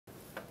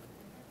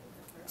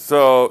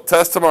So,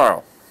 test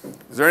tomorrow.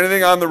 Is there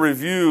anything on the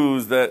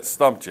reviews that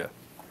stumped you?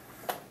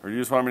 Or you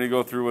just want me to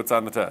go through what's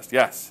on the test?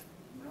 Yes?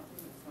 No,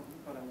 something,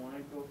 but I want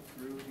to go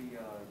through the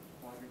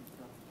quadrant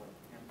stuff, like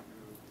 10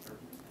 through 13,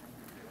 10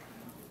 through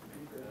 15, just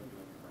make sure I'm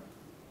doing it right.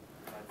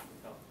 That's the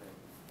stuff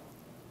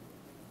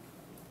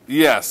that...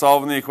 Yeah,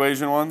 solving the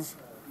equation ones?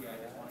 Yeah, I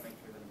just want to make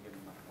sure that I'm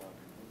getting my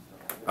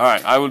quadrant. All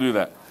right, I will do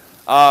that.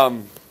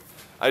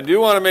 I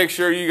do want to make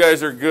sure you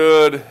guys are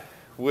good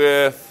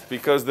with,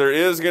 because there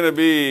is going to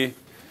be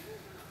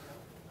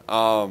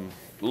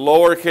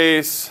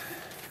lowercase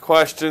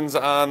questions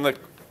on the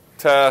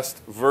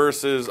test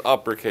versus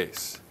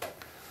uppercase.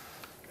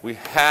 We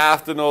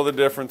have to know the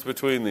difference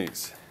between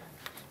these.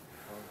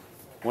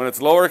 When it's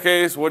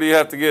lowercase, what do you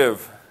have to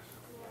give?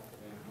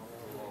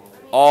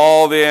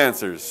 All the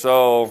answers.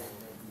 So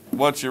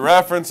what's your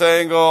reference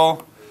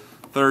angle?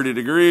 30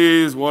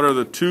 degrees. What are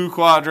the two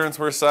quadrants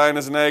where sine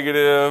is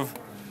negative?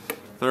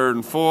 Third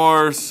and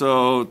fourth.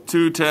 So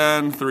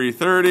 210,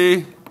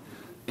 330.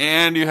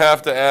 And you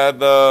have to add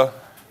the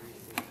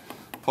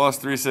plus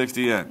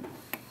 360n.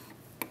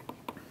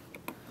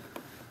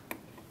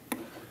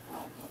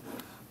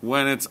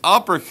 When it's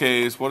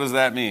uppercase, what does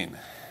that mean?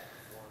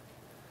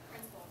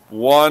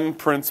 One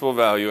principal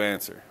value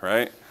answer,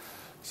 right?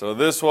 So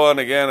this one,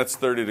 again, it's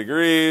 30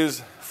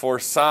 degrees. For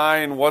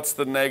sine, what's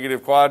the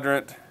negative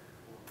quadrant?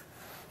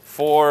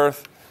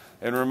 Fourth.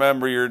 And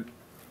remember,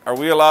 are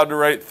we allowed to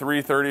write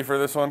 330 for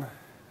this one?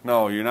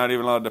 No, you're not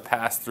even allowed to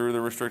pass through the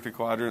restricted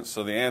quadrants.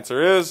 So the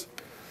answer is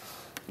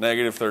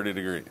negative 30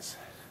 degrees.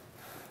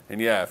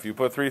 And yeah, if you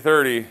put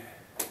 330,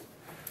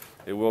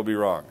 it will be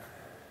wrong.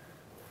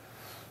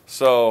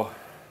 So,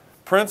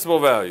 principal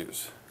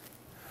values.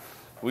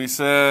 We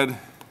said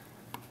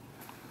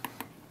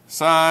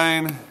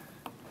sine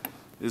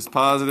is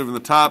positive in the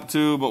top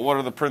two, but what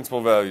are the principal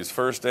values?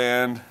 First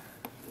and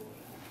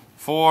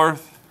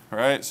fourth,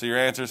 right? So your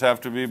answers have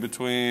to be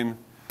between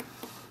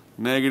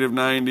negative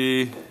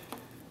 90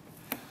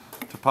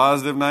 to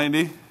positive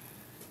 90.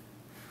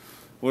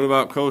 What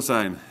about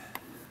cosine?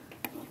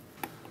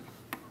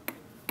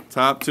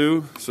 Top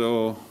two,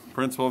 so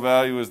principal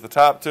value is the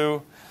top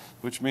two,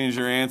 which means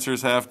your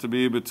answers have to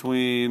be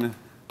between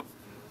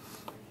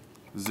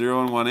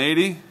 0 and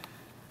 180.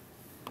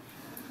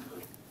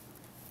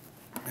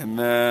 And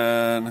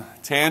then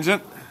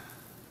tangent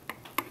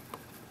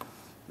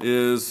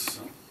is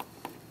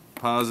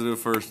positive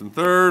first and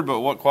third,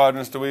 but what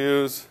quadrants do we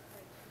use?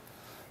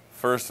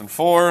 First and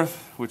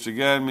fourth, which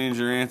again means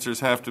your answers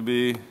have to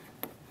be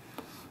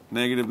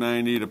negative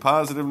 90 to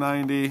positive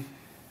 90.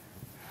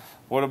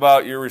 What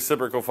about your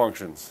reciprocal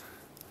functions?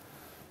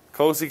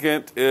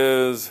 Cosecant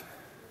is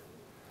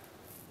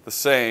the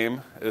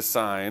same as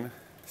sine.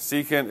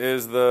 Secant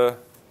is the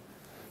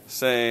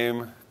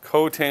same.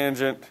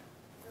 Cotangent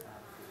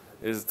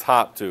is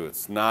top two.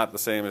 It's not the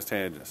same as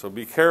tangent. So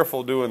be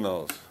careful doing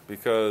those,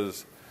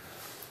 because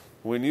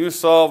when you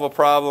solve a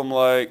problem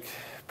like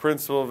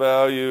principal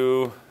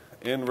value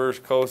inverse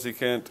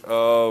cosecant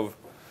of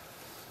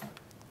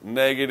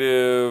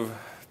negative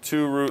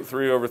 2 root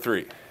 3 over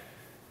 3,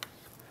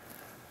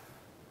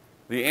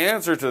 the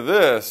answer to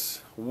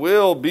this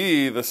will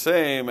be the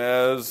same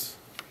as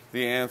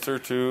the answer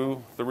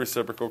to the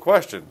reciprocal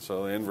question.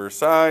 So the inverse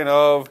sine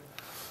of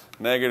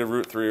negative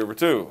root 3 over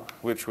 2,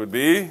 which would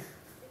be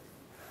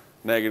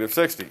negative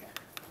 60.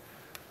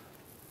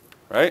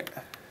 Right?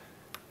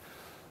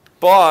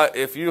 But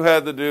if you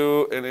had to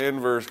do an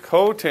inverse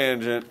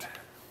cotangent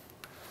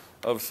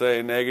of,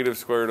 say, negative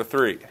square root of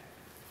 3.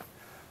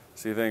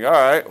 So you think, all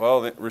right,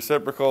 well, the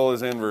reciprocal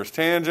is inverse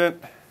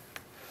tangent.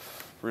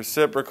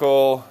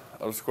 Reciprocal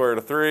of square root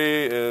of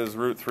 3 is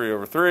root 3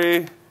 over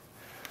 3.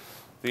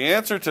 The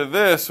answer to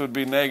this would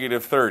be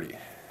negative 30.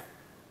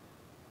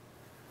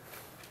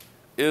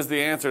 Is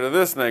the answer to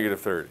this negative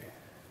 30?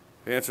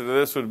 The answer to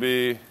this would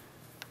be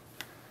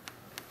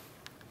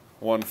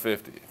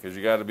 150, because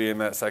you got to be in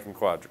that second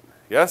quadrant.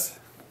 Yes?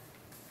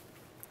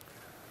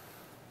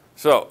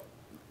 So,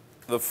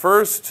 the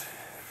first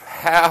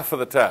half of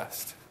the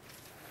test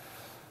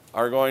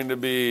are going to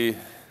be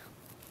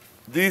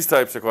these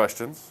types of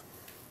questions.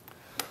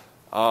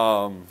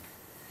 How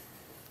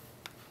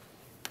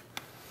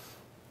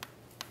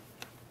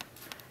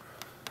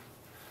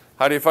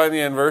do you find the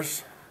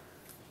inverse?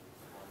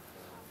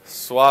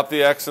 Swap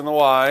the x and the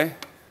y,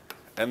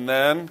 and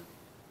then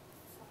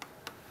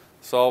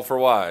solve for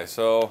y.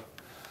 So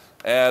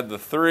add the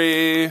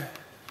 3,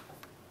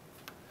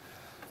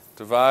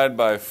 divide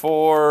by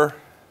 4,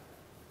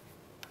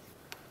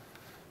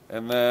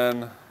 and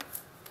then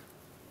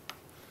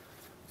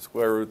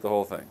square root the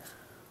whole thing.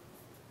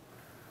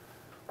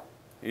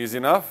 Easy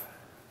enough?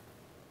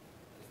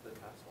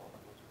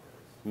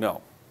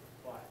 No.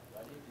 Why?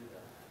 Why do you do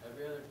that?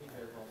 Every other teacher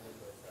has multiple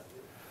choice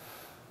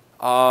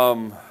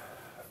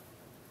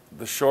tests.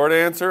 The short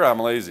answer, I'm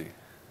lazy.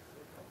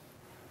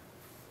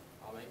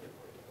 I'll make it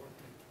for you.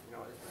 No,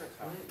 it's been a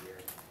tough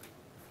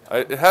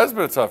year. It has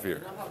been a tough year.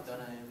 You know how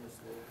done I am with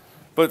school?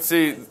 But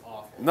see, It's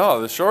awful.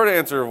 no, the short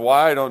answer of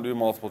why I don't do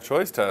multiple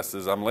choice tests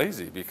is I'm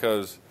lazy,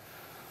 because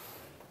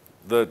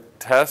the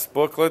test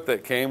booklet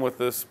that came with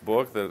this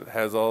book that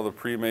has all the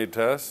pre-made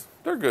tests,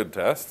 they're good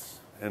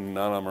tests, and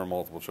none of them are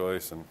multiple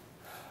choice. And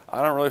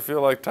I don't really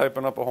feel like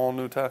typing up a whole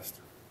new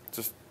test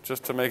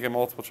just to make it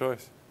multiple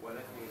choice. What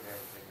if you guys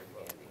take a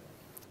candy?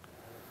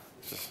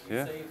 Just, You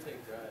yeah, say you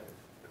take bribes.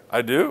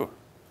 I do.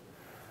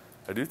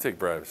 I do take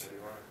bribes.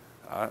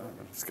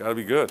 It's got to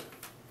be good.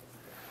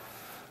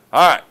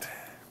 All right.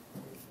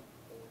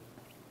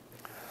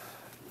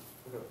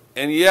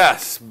 And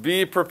yes,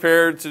 be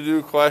prepared to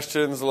do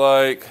questions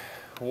like,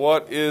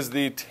 what is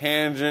the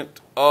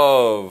tangent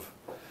of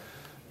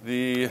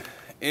the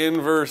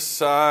inverse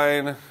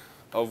sine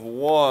of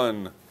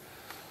 1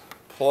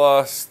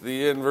 plus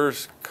the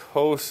inverse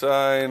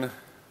cosine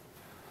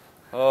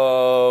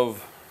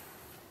of,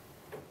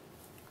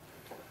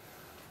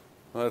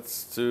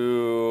 let's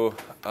do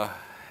a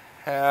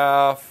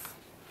half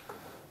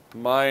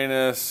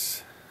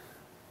minus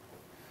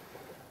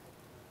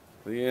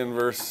the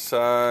inverse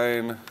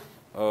sine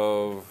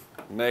of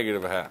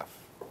negative a half.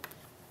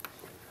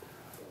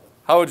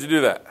 How would you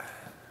do that?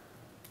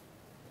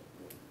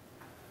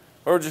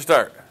 Where would you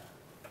start?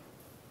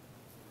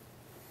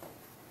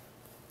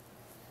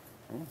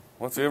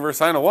 What's the inverse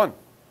sine of 1?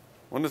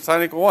 When does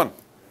sine equal 1?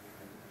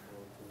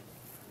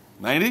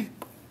 90?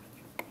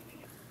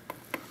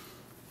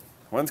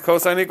 When's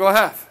cosine equal a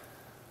half?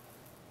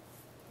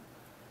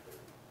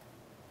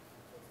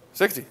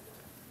 60.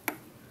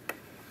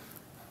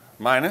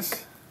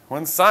 Minus,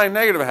 when's sine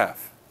negative a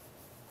half?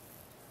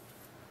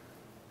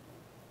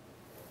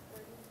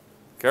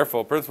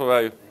 Careful, principal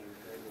value.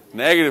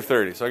 Negative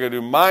 30. So I got to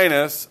do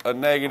minus a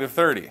negative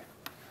 30.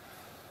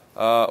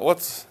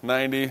 What's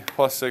 90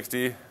 plus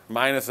 60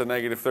 minus a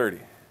negative 30?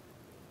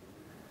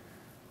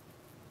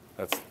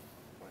 That's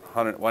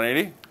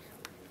 180.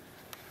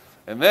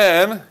 And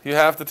then you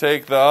have to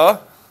take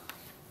the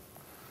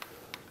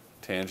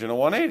tangent of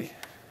 180.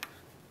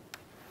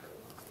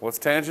 What's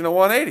tangent of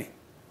 180?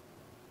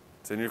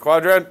 It's in your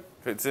quadrant.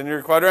 If it's in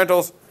your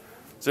quadrantals,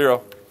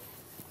 0.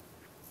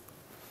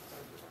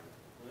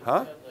 Huh?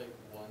 Like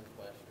one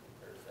question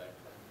per section.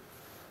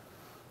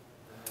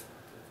 And it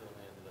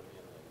only ended up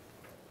being like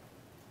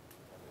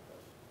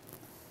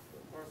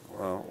 20 questions.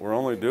 Well,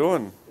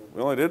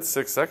 we only did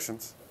 6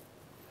 sections.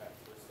 Okay,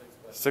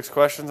 so 6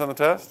 questions on the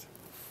test.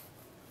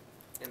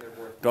 And they're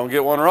worth, Don't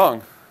get one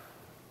wrong.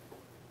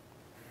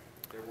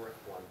 they're worth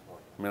 1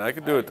 point. I mean, I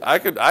could do it. I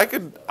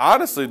could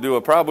honestly do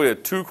probably a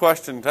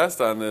 2-question test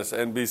on this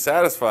and be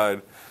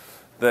satisfied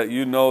that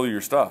you know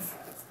your stuff.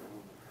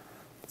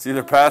 It's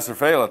either pass or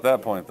fail at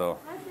that point, though.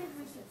 I think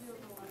we should do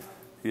it more.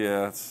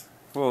 Yeah, it's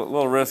a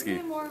little risky.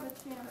 Give more of a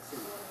chance to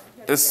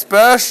get it.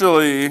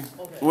 Especially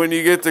when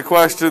you get to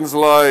questions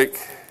like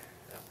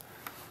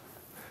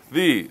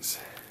these.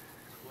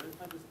 What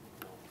if I just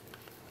don't?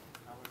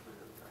 How much would it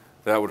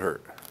hurt? That would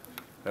hurt.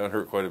 That would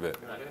hurt quite a bit.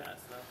 Could I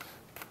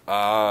pass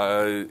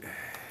that?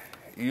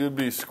 You'd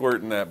be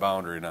squirting that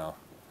boundary now.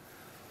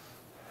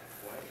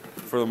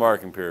 For the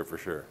marking period, for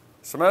sure.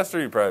 Semester,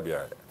 you'd probably be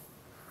all right.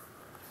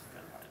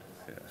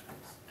 Yeah.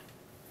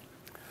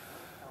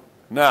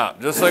 Now,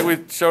 just like we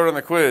showed on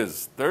the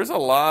quiz, there's a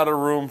lot of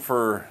room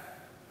for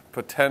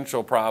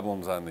potential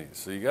problems on these.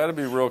 So you got to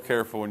be real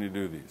careful when you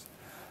do these.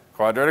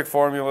 Quadratic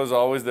formula is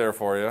always there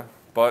for you,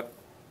 but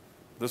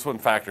this one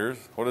factors.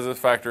 What does this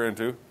factor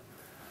into?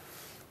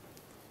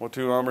 What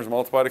 2 numbers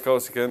multiply to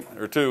cosecant,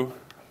 or 2?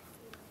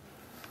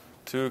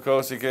 2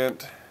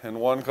 cosecant and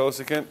 1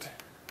 cosecant.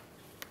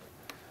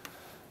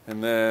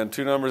 And then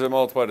 2 numbers that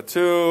multiply to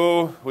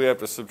 2. We have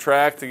to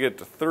subtract to get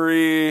to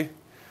 3.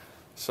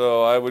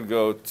 So I would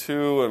go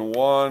 2 and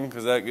 1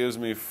 because that gives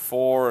me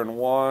 4 and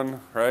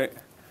 1, right?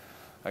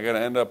 I got to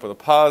end up with a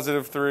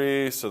positive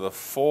 3, so the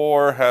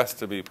 4 has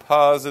to be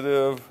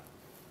positive.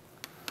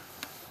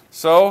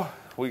 So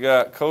we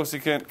got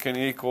cosecant can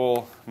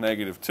equal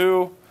negative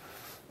 2,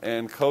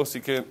 and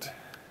cosecant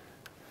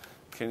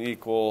can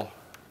equal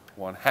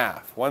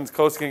 1/2. When's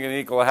cosecant can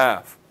equal a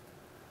half?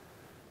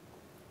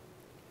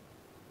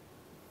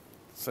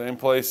 Same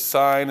place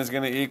sine is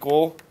going to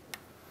equal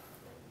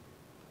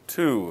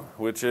 2,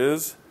 which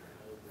is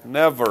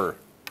never.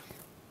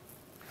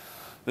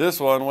 This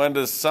one, when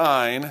does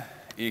sine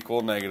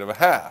equal negative a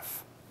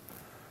half?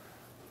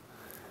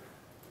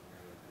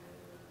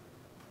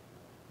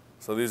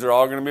 So these are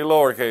all going to be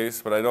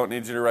lowercase, but I don't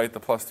need you to write the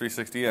plus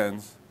 360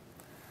 ends.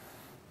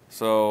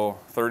 So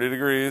 30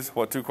 degrees,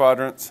 what 2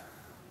 quadrants?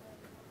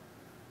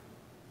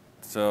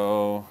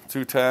 So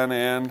 210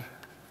 and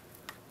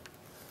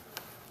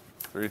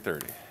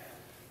 330.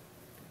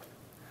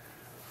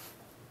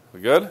 We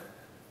good?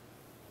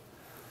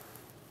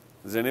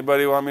 Does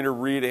anybody want me to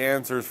read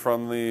answers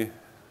from the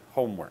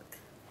homework?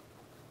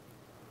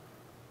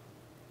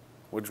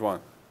 Which one?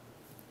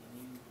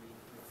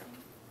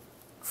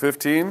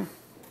 15?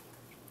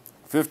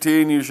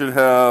 15, you should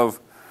have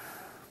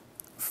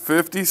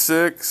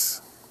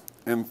 56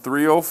 and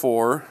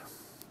 304,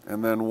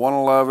 and then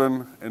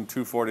 111 and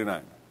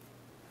 249.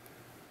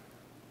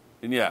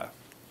 And yeah,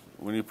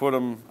 when you put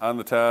them on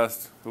the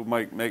test, it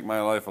might make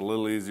my life a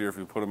little easier if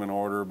you put them in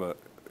order, but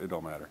it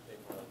don't matter.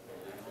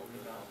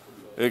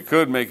 It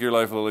could make your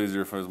life a little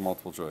easier if it was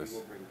multiple choice.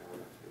 We'll bring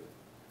donuts to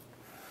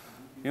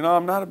it. You know,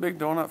 I'm not a big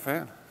donut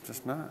fan.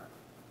 Just not.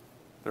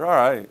 They're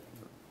all right.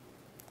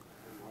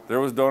 There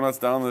was donuts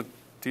down the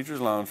teacher's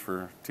lounge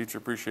for Teacher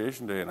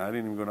Appreciation Day, and I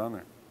didn't even go down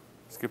there.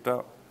 Skipped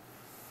out.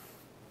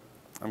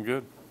 I'm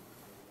good.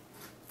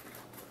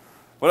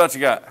 What else you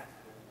got?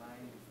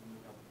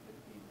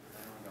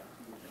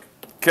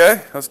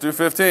 Okay, let's do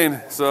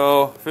 15.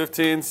 So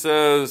 15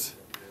 says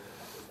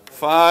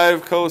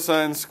 5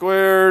 cosine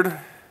squared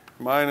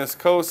minus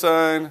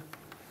cosine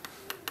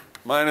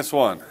minus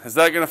 1. Is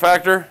that going to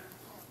factor?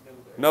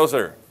 No,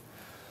 sir.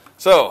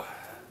 So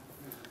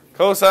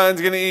cosine's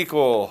going to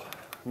equal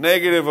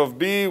negative of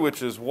b,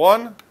 which is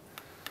 1,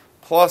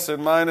 plus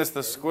and minus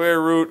the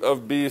square root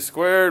of b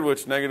squared,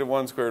 which negative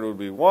 1 squared would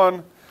be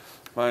 1,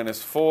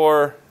 minus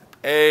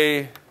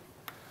 4ac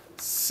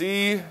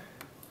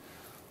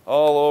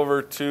all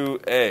over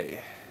 2a.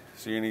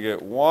 So you're going to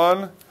get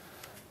 1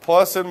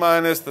 plus and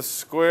minus the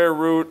square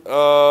root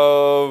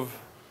of,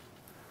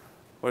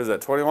 what is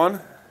that, 21?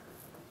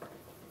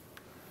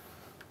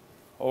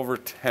 Over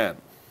 10.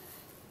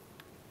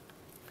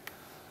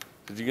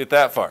 Did you get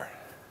that far?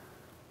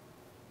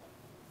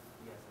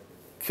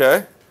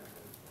 Okay.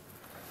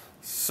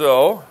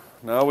 So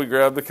now we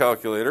grab the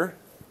calculator.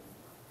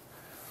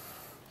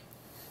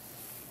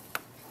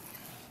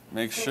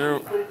 Make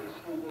sure.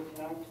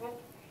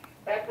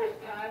 At this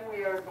time,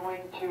 we are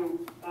going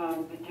to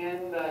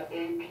begin the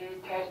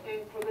AP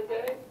testing for the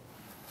day.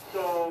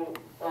 So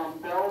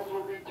bells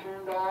will be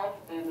turned off,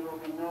 and there will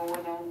be no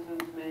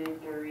announcements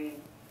made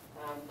during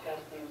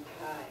testing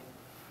time.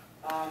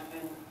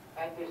 And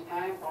at this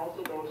time,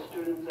 also those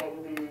students that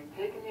will be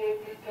taking the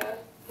AP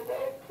test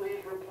today,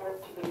 please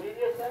report to the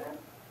media center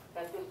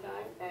at this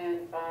time. And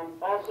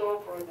also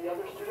for the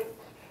other students,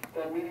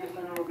 the media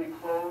center will be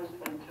closed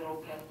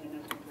until testing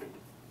is complete.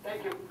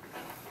 Thank you.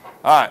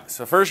 All right,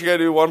 so first you got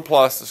to do 1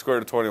 plus the square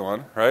root of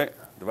 21, right?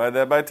 Divide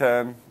that by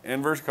 10,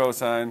 inverse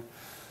cosine.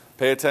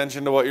 Pay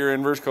attention to what you're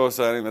inverse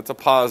cosining. That's a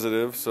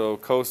positive, so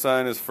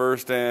cosine is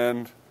first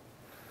and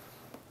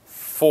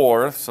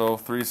fourth, so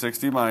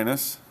 360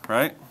 minus,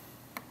 right?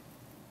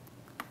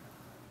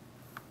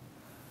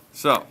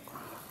 So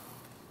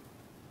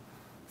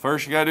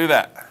first you got to do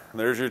that.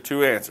 There's your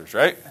two answers,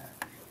 right?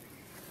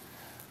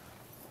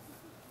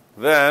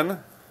 Then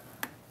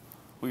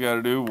we got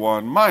to do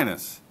 1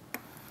 minus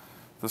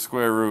the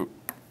square root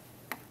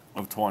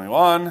of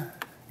 21.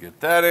 Get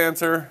that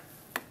answer.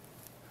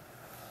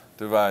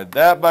 Divide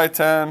that by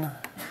 10.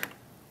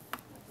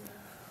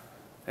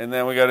 And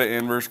then we got to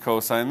inverse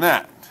cosine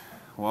that.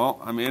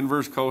 Well, I'm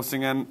inverse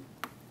cosining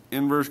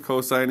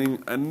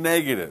a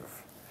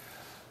negative.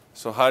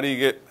 So how do you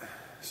get,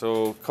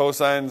 so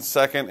cosine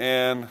second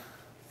and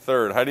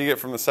third. How do you get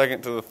from the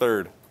second to the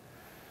third?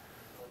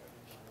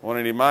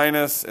 180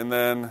 minus and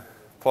then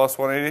plus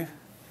 180.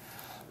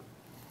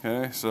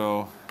 Okay,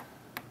 so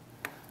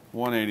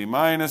 180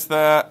 minus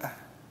that,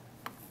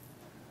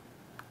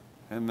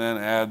 and then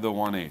add the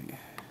 180.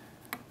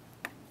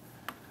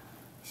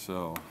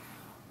 So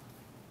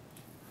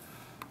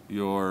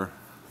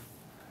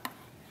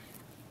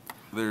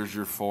there's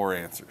your 4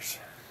 answers.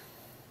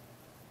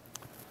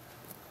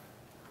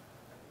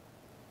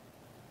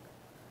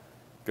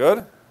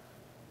 Good?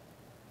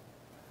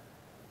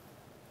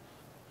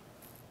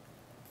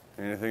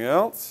 Anything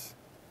else?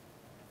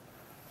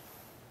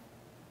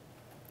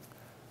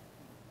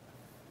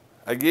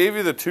 I gave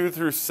you the 2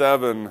 through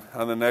 7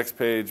 on the next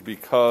page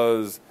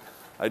because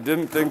I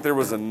didn't think there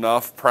was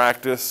enough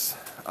practice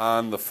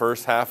on the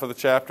first half of the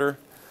chapter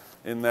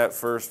in that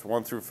first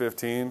 1 through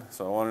 15,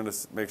 so I wanted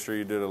to make sure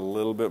you did a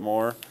little bit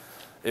more.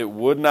 It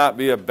would not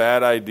be a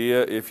bad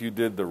idea if you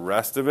did the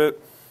rest of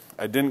it.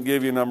 I didn't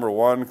give you number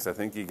 1 because I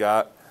think you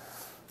got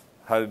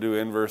how to do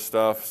inverse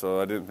stuff,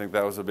 so I didn't think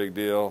that was a big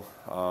deal.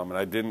 And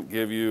I didn't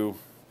give you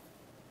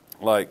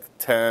like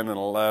 10 and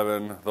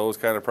 11, those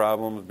kind of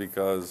problems,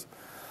 because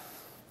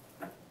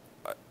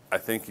I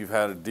think you've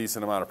had a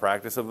decent amount of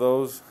practice of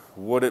those.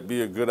 Would it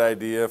be a good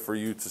idea for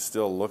you to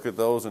still look at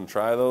those and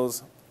try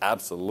those?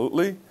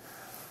 Absolutely.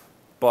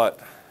 But,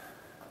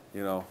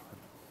 you know,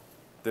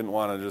 didn't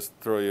want to just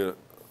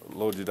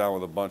load you down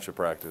with a bunch of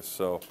practice.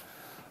 So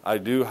I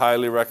do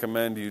highly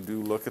recommend you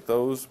do look at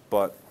those,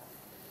 but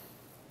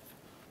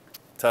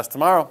test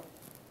tomorrow.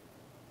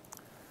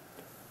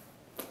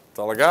 That's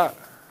all I got.